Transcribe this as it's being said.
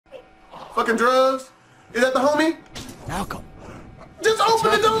Fucking drugs. Is that the homie? Malcolm. Just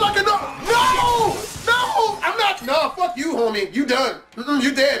open the door like a door. No! No! I'm not. No, fuck you, homie. You done.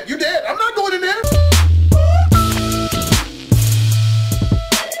 You dead. You dead. I'm not going in there.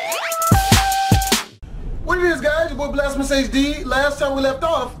 What it is, guys? Your boy BlastphamousHD. Last time we left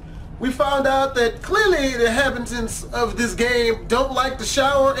off, we found out that clearly the inhabitants of this game don't like to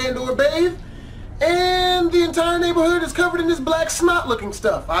shower and or bathe, and the entire neighborhood is covered in this black snot looking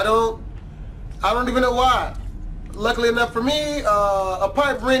stuff. I don't even know why. Luckily enough for me, a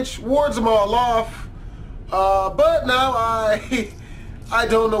pipe wrench wards them all off, but now I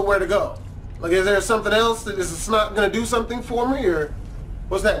don't know where to go. Like, is there something else that is snot gonna do something for me, or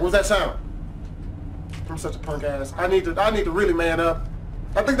what's that? What's that sound? I'm such a punk ass. I need to really man up.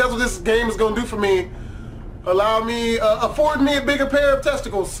 I think that's what this game is gonna do for me. Afford me a bigger pair of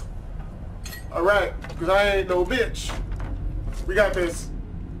testicles. All right, because I ain't no bitch. We got this.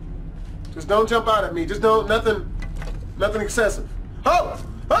 Just don't jump out at me. Just don't, nothing excessive. Oh!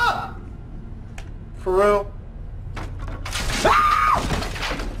 Ah! For real? Ah!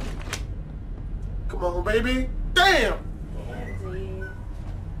 Come on, baby. Damn!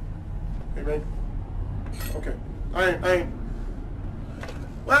 Hey, man. Okay. I ain't.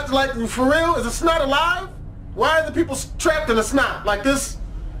 Well, that's like, for real? Is the snot alive? Why are the people trapped in the snot? Like this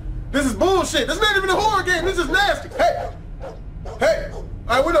is bullshit. This not even a horror game. This is nasty. Hey! Hey!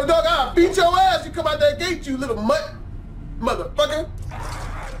 Alright, what up, dog? I'll beat your ass. You come out that gate, you little mutt. Motherfucker.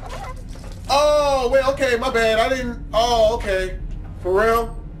 Oh, wait, okay, my bad. I didn't. Oh, okay. For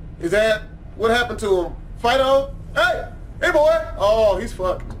real? Is that what happened to him? Fight on? Hey! Hey, boy! Oh, he's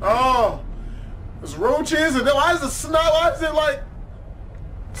fucked. Oh. There's roaches, and why is the snot? Why is it like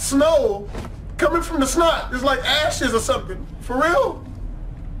snow coming from the snot? It's like ashes or something. For real?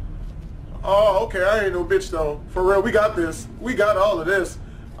 Oh, okay, I ain't no bitch though. For real, we got this. We got all of this.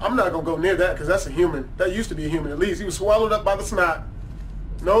 I'm not gonna go near that because that's a human. That used to be a human at least. He was swallowed up by the snot.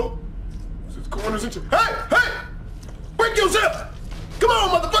 Nope. His corners into. Hey! Hey! Break yourself! Come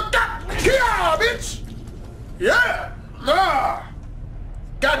on, motherfucker! Yeah, bitch! Yeah! Nah!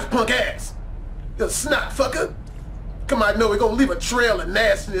 Got his punk ass. The snot fucker. Come on, I know we're gonna leave a trail of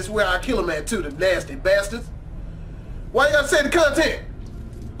nastiness where I kill him at too, the nasty bastards. Why you gotta say the content?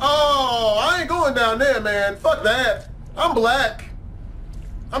 Oh, I ain't going down there, man. Fuck that. I'm black.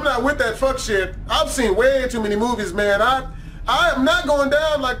 I'm not with that fuck shit. I've seen way too many movies, man. I am not going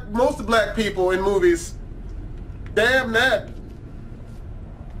down like most black people in movies. Damn that.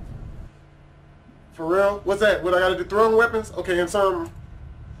 For real? What's that? What I gotta do? Throwing weapons? Okay, in some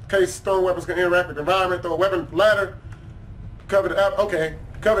case, throwing weapons can interact with the environment. Throw a weapon ladder. Cover the up. Okay,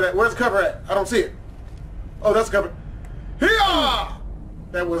 cover that. Where's the cover at? I don't see it. Oh, that's covered. Here!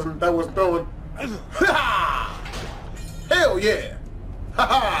 That wasn't throwing. Hell yeah! Ha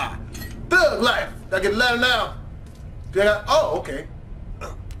ha! Thug life! I get a ladder now. Oh, okay.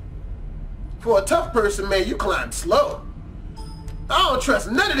 For a tough person, man, you climb slow. I don't trust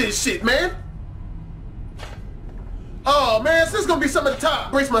none of this shit, man. Oh, man, so this is gonna be something at the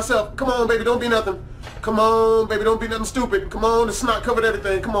top. Brace myself. Come on, baby, don't be nothing. Come on, baby, don't be nothing stupid. Come on, the snot covered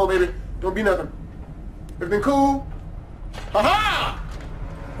everything. Come on, baby, don't be nothing. Everything cool? Ha ha!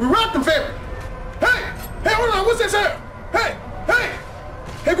 We rock them, family. Hey! Hey, hold on, what's this here? Hey! Hey!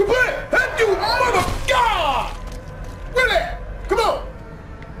 Hey, good boy! Hey, you mother... God! Where that? Come on!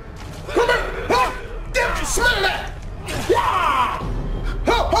 Come here! Huh? Damn, you smell that! Yeah!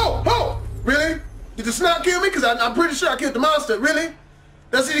 Ho, ho, ho! Really? Did the snot kill me? Because I'm pretty sure I killed the monster. Really?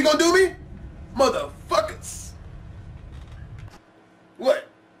 That's what you gonna do me? Motherfuckers. What?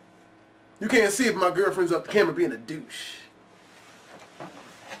 You can't see if my girlfriend's up the camera being a douche.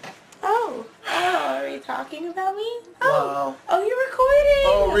 Oh, are you talking about me? Wow. Oh, you're recording.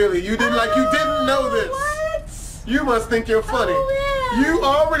 Oh, really? You didn't you didn't know this. What? You must think you're funny. Oh, yeah. You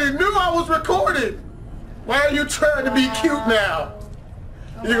already knew I was recording. Why are you trying to be cute now?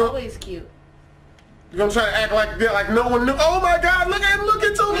 I'm always cute. You're gonna try to act like no one knew. Oh my God! Look at him!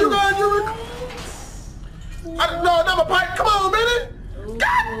 You guys, you're no, not my pipe. Come on, man!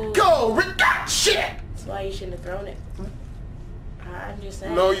 God, go! God, shit! That's why you shouldn't have thrown it. I'm just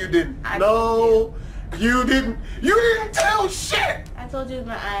saying. No, you didn't. No, you didn't. You didn't tell shit. I told you with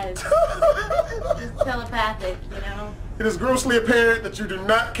my eyes. It's telepathic, you know. It is grossly apparent that you do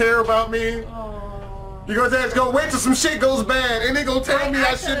not care about me. Oh. You're gonna wait till some shit goes bad, and they gonna tell me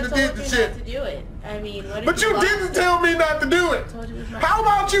I shouldn't have did the shit. Not to do it. I mean, what? But you didn't tell me not to do it. How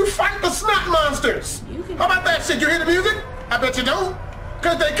about you fight the snot monsters? How about that shit? You hear the music? I bet you don't.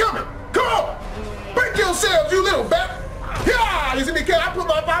 Cause they coming. Come on. Break yourselves, you little bat. Yeah, you see me? I put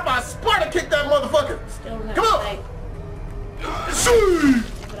my Sparta kick that motherfucker. Come on.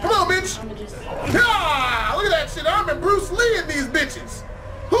 Come on, bitch.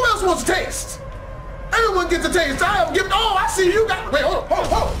 wants a taste. Everyone gets a taste. I am giving, oh, I see you got, wait, hold on,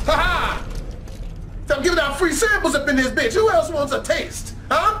 ha-ha. So I'm giving out free samples up in this bitch. Who else wants a taste,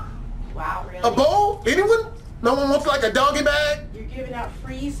 huh? Wow, really? A bowl? Anyone? No one wants like a doggy bag? You're giving out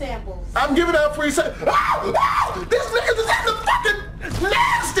free samples. I'm giving out free samples. These niggas is acting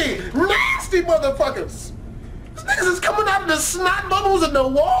fucking nasty motherfuckers. These niggas is coming out of the snot bubbles and the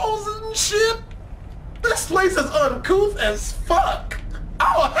walls and shit. This place is uncouth as fuck.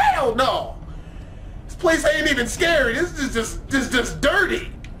 Oh, hell no. This place ain't even scary. This is just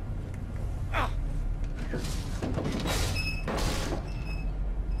dirty.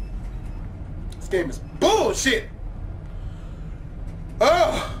 This game is bullshit.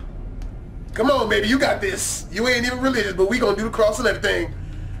 Oh, come on, baby, you got this. You ain't even religious, but we gonna do the cross and everything.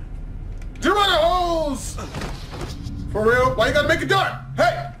 Geronimo's! For real? Why you gotta make it dark?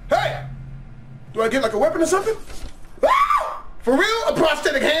 Hey! Do I get like a weapon or something? Ah! For real? A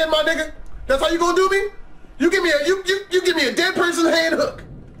prosthetic hand, my nigga? That's how you gonna do me? You give me a you give me a dead person hand hook.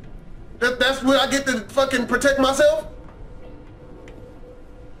 That's where I get to fucking protect myself?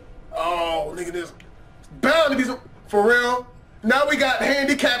 Oh, nigga, this bound to be some for real. Now we got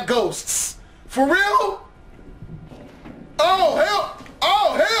handicapped ghosts. For real? Oh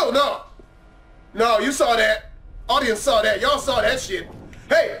hell no. No, you saw that. Audience saw that. Y'all saw that shit.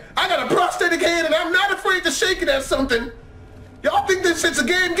 Hey, I got a prosthetic hand and I'm not afraid to shake it at something. Y'all think this shit's a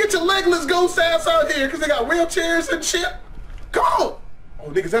game? Get your legless ghost ass out here because they got wheelchairs and shit. Come on. Oh,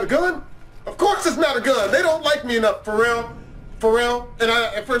 nigga, is that a gun? Of course it's not a gun. They don't like me enough, for real. For real. And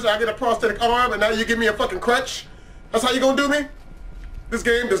at first I get a prosthetic arm and now you give me a fucking crutch. That's how you gonna do me? This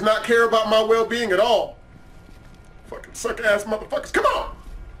game does not care about my well-being at all. Fucking suck-ass motherfuckers. Come on!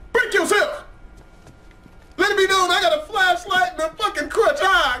 Break yourself! Let it be known I got a flashlight and a fucking crutch.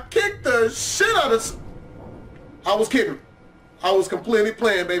 I kicked the shit out of... I was kidding. I was completely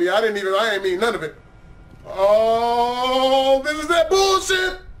playing, baby. I ain't mean none of it. Oh, this is that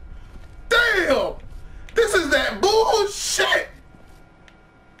bullshit! Damn! This is that bullshit!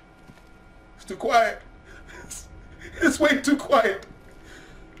 It's too quiet. It's way too quiet.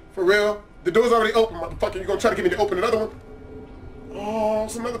 For real? The door's already open, motherfucker. You gonna try to get me to open another one? Oh,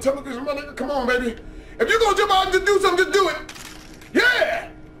 it's another television, my nigga. Come on, baby. If you're gonna jump out and just do something, just do it. Yeah!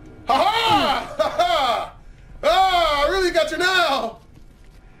 Ha-ha! Ha-ha! Ah, I really got you now.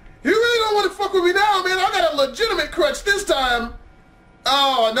 You really don't want to fuck with me now, man. I got a legitimate crutch this time.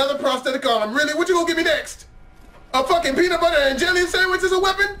 Oh, another prosthetic arm. Really? What you gonna give me next? A fucking peanut butter and jelly sandwich as a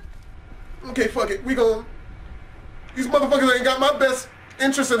weapon? Okay, fuck it. We gon'... These motherfuckers ain't got my best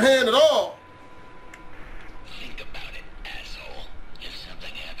interest in hand at all. Think about it, asshole. If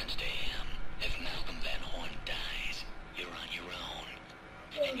something happens to him, if Malcolm Van Horn dies, you're on your own.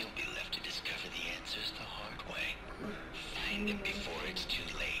 And you'll be left to discover the answers the hard way. Find them before it's too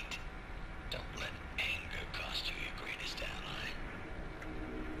late. Don't let anger cost you your greatest ally.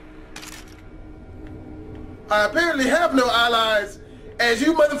 I apparently have no allies, as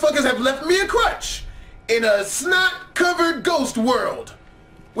you motherfuckers have left me a crutch in a snot-covered ghost world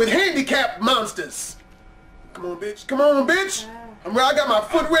with handicapped monsters. Come on, bitch. Come on, bitch. I got my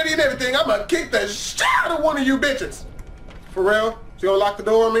foot ready and everything. I'm gonna kick the shit out of one of you bitches. For real? So you gonna lock the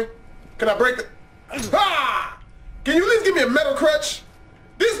door on me? Can I break it? Ah! Can you at least give me a metal crutch?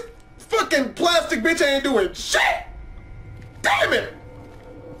 This fucking plastic bitch ain't doing shit. Damn it.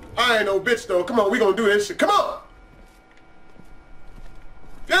 I ain't no bitch though. Come on, we gonna do this shit. Come on.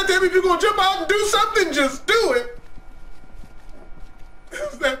 God damn it, if you're gonna jump out and do something, just do it.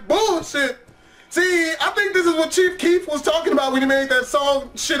 It's that bullshit. See, I think this is what Chief Keef was talking about when he made that song,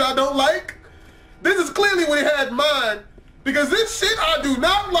 Shit I Don't Like. This is clearly what he had in mind. Because this shit I do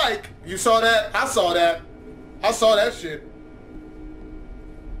not like. You saw that? I saw that. I saw that shit.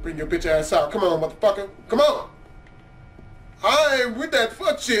 Bring your bitch ass out. Come on, motherfucker. Come on. I ain't with that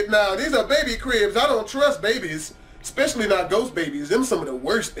fuck shit now. These are baby cribs. I don't trust babies. Especially not ghost babies. Them some of the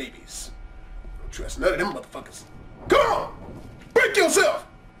worst babies. Don't trust none of them motherfuckers. Come on! Break yourself!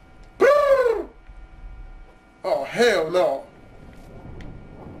 Boom! Oh, hell no.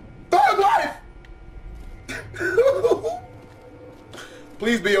 Third life!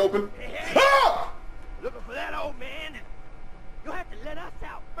 Please be open. Hey, Ah! looking for that old man? You'll have to let us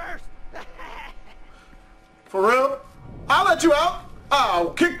out first. For real? I'll let you out.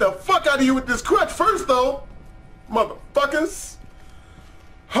 I'll kick the fuck out of you with this crutch first, though. Motherfuckers.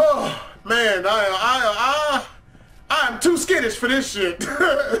 Oh, man, I'm too skittish for this shit.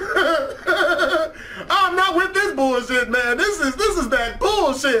 I'm not with this bullshit, man. This is that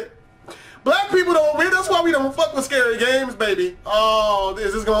bullshit. Black people don't win. That's why we don't fuck with scary games, baby. Oh,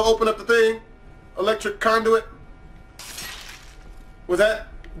 is this gonna open up the thing? Electric conduit? Was that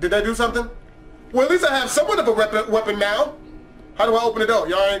Did that do something? Well, at least I have somewhat of a weapon now. How do I open the door?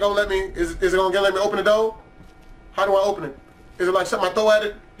 Y'all ain't gonna let me, is it gonna let me open the door? How do I open it? Is it like something I throw at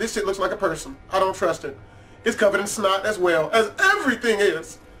it? This shit looks like a person. I don't trust it. It's covered in snot as well, as everything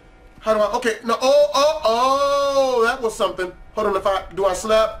is. How do I, okay, no, oh, that was something. Hold on, do I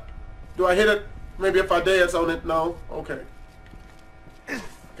snap? Do I hit it? Maybe if I dance on it, no, okay.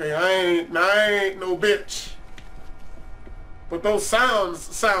 Okay, I ain't no bitch. But those sounds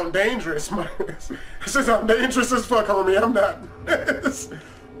sound dangerous. Since I'm dangerous as fuck, homie, I'm not.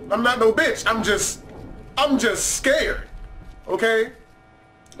 I'm not no bitch. I'm just scared. Okay?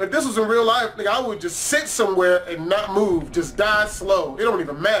 If this was in real life, nigga, I would just sit somewhere and not move, just die slow. It don't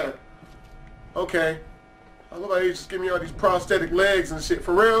even matter. Okay. I love how they just give me all these prosthetic legs and shit.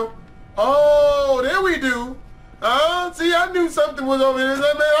 For real? Oh, there we do. See, I knew something was over here.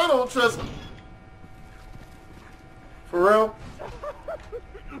 Man, I don't trust him. For real?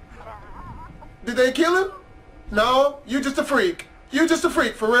 Did they kill him? No, you just a freak. You just a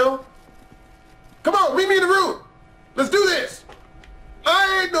freak, for real? Come on, meet me in the room. Let's do this.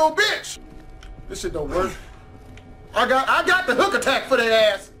 I ain't no bitch. This shit don't work. I got the hook attack for their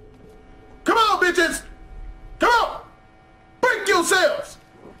ass. Come on, bitches. Come on. Break yourselves.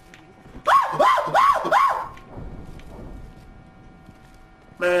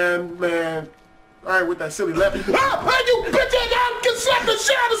 Man. All right, with that silly laughing. Hey, you bitch ass! I can slap the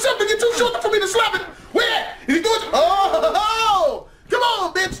shit out of something. You're too short for me to slap it. Where? Is he doing? Oh! Come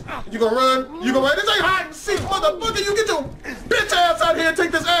on, bitch! You gonna run? You gonna run? This ain't hide and seek, motherfucker. You get your bitch ass out here and take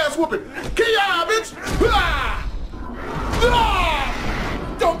this ass whooping. Kia, bitch!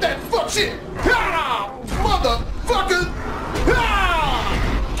 Don't that fuck shit! Motherfucker!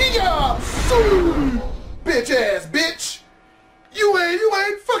 Kia! Bitch ass bitch! You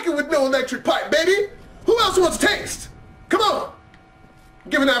ain't fucking with no electric pipe, baby! Who else wants a taste? Come on! I'm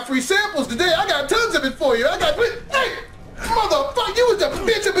giving out free samples today. I got tons of it for you. Hey! Motherfucker, you was the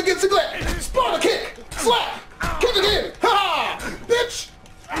bitch up against the glass. Sparta kick! Slap! Kick again! Ha! Bitch!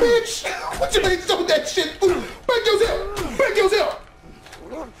 Bitch! What you made some of that shit? Break yourself! Break yourself!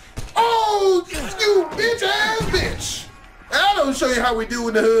 Oh, you bitch ass bitch! I don't show you how we do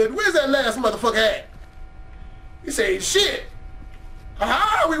in the hood. Where's that last motherfucker at? He say shit.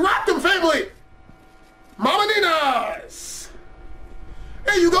 Aha! We rocked them, family! Mama Nina's!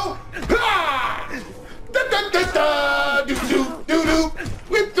 There you go! Ha! Da-da-da-da! Do-do-do-do!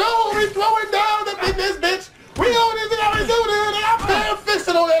 We throwing down the business, bitch! We own this and always do it, and I'm there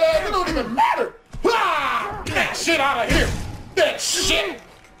fixing on that ass. It don't even matter! Ha! Get that shit out of here! That shit!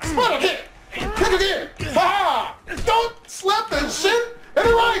 Spot a kick! Kick again! Ha! Don't slap that shit! And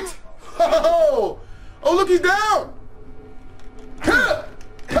it right! Oh, look, he's down! Ha!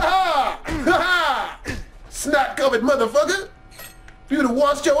 Ha! Ha! Snot-covered motherfucker! If you'd have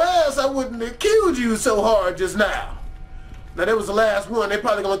watched your ass, I wouldn't have killed you so hard just now. Now, that was the last one. They're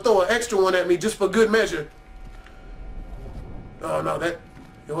probably going to throw an extra one at me just for good measure. Oh, no, that...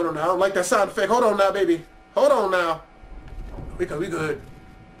 Hold on now. I don't like that sound effect. Hold on now, baby. Hold on now. We good.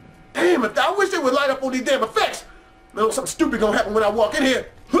 Damn, I wish they would light up on these damn effects. No, something stupid going to happen when I walk in here.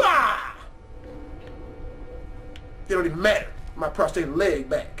 Ha! It don't even matter. My prosthetic leg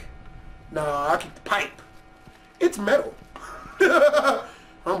back. Nah, I keep the pipe. It's metal.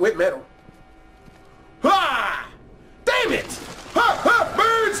 I'm with metal. Ha! Damn it! Ha! Ha!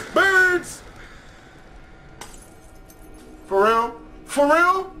 Birds! For real? For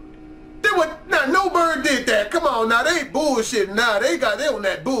real? Nah, no bird did that. Come on now, they ain't bullshitting now. They on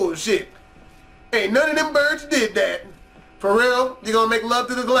that bullshit. Ain't none of them birds did that. For real? You gonna make love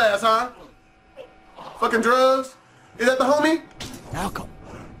to the glass, huh? Fucking drugs? Is that the homie? Malcolm.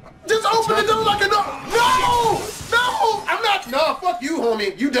 Just open the door like a door. No! No! I'm not. No, fuck you,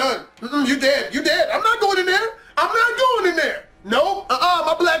 homie. You done. You dead. You dead. I'm not going in there. I'm not going in there. No.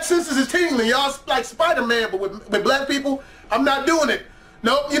 My black senses is tingling. Y'all like Spider-Man, but with black people, I'm not doing it.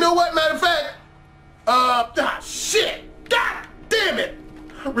 Nope. You know what? Matter of fact, shit. God damn it.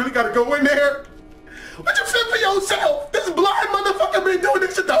 I really gotta go in there. What you feel for yourself? This blind motherfucker been doing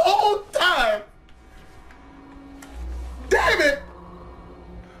this shit the whole time. Damn it.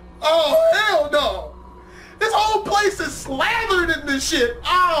 Oh, hell no. This whole place is slathered in this shit.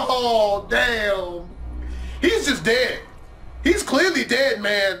 Oh, damn. He's just dead. He's clearly dead,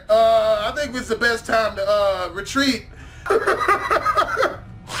 man. I think it's the best time to retreat.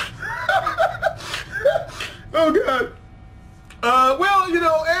 Oh, God. Well, you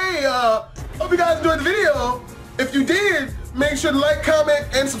know, hey, hope you guys enjoyed the video. If you did, make sure to like, comment,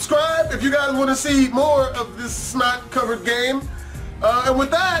 and subscribe if you guys want to see more of this snot-covered game. And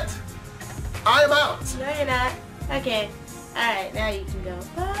with that, I am out. No, you're not. Okay. Alright, now you can go.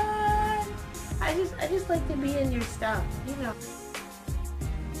 Bye. I just like to be in your stuff, you know.